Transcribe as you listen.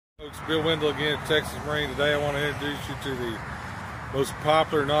Folks, Bill Wendell again at Texas Marine. Today I want to introduce you to the most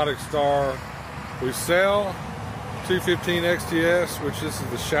popular Nauticstar we sell, 215 XTS, which this is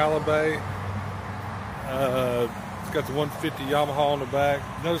the Shallow Bay. It's got the 150 Yamaha on the back.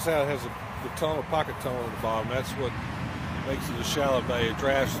 Notice how it has the tunnel, pocket tunnel at the bottom. That's what makes it a Shallow Bay. It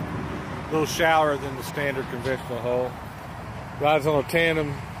drafts a little shallower than the standard conventional hull. Rides on a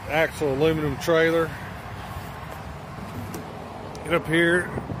tandem axle aluminum trailer. Get up here,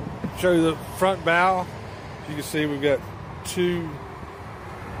 show you the front bow. As you can see, we've got two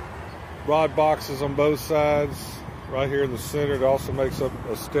rod boxes on both sides. Right here in the center, it also makes up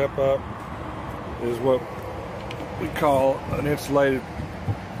a step up. It is what we call an insulated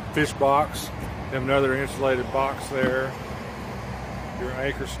fish box. You have another insulated box there. Your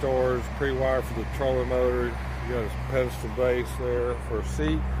anchor stores, pre-wire for the trolling motor. You got a pedestal base there for a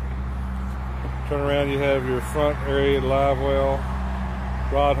seat. Turn around, you have your front area, live well,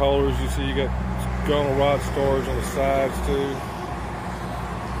 rod holders. You see you got gunwale rod storage on the sides too.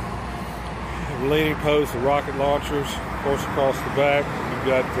 The leaning posts, the rocket launchers, of course, across the back. You've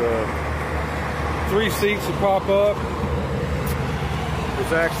got 3 seats that pop up.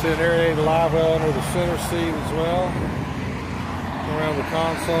 There's actually an aerated live well under the center seat as well. Around the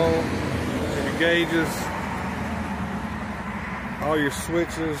console, your gauges, all your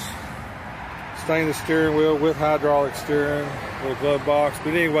switches, stainless steering wheel with hydraulic steering, little glove box.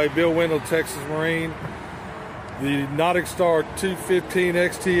 But anyway, Bill Wendell, Texas Marine. The Nauticstar 215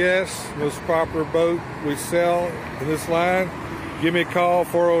 XTS, most popular boat we sell in this line. Give me a call,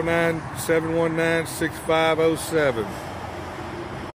 409-719-6507.